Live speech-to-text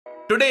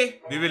Today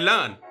we will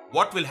learn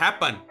what will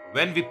happen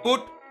when we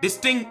put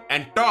distinct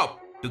and top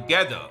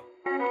together.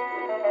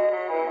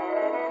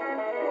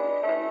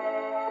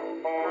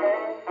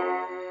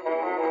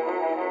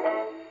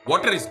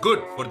 Water is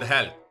good for the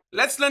health.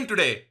 Let's learn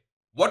today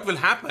what will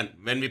happen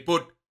when we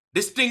put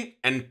distinct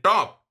and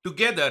top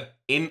together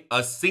in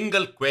a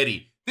single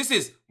query. This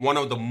is one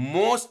of the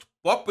most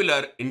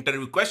popular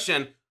interview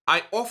questions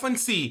I often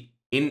see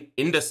in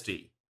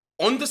industry.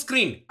 On the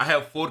screen, I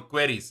have 4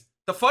 queries.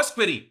 The first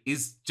query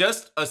is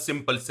just a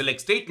simple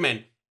select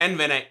statement, and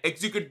when I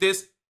execute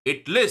this,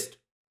 it lists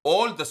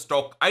all the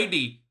stock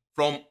ID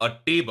from a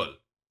table.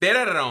 There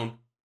are around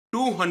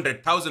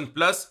 200,000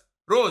 plus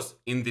rows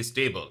in this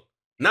table.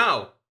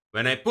 Now,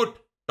 when I put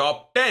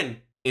top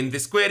 10 in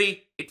this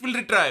query, it will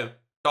retrieve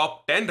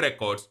top 10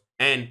 records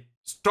and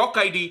stock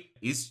ID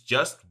is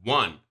just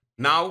 1.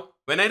 Now,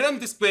 when I run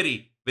this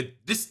query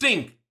with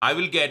distinct, I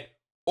will get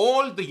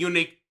all the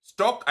unique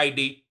stock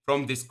ID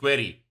from this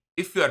query.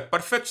 If you are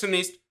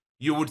perfectionist,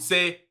 you would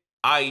say,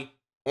 I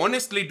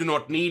honestly do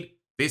not need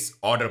this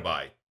order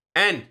by.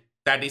 And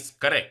that is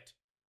correct.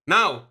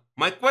 Now,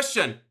 my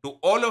question to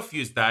all of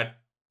you is that,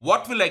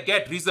 what will I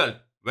get result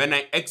when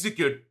I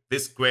execute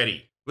this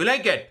query? Will I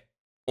get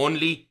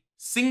only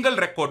single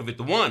record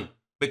with 1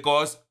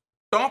 because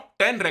top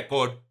 10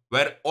 record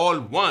were all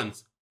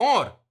ones,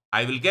 or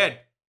I will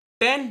get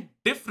 10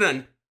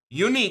 different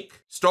unique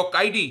stock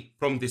ID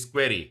from this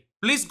query?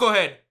 Please go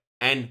ahead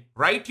and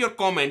write your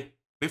comment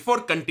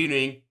before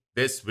continuing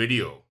this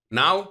video.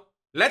 Now,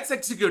 let's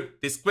execute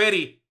this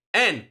query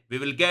and we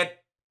will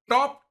get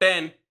top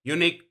 10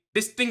 unique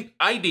distinct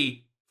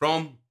ID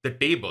from the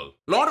table.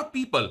 A lot of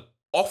people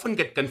often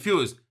get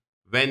confused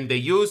when they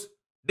use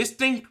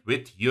distinct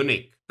with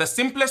unique. The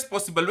simplest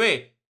possible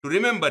way to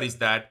remember is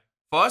that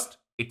first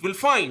it will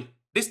find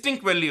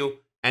distinct value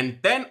and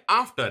then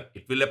after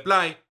it will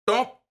apply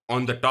top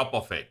on the top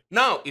of it.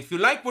 Now, if you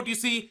like what you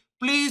see,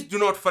 please do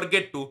not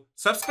forget to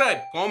subscribe,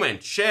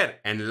 comment, share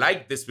and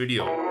like this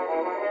video.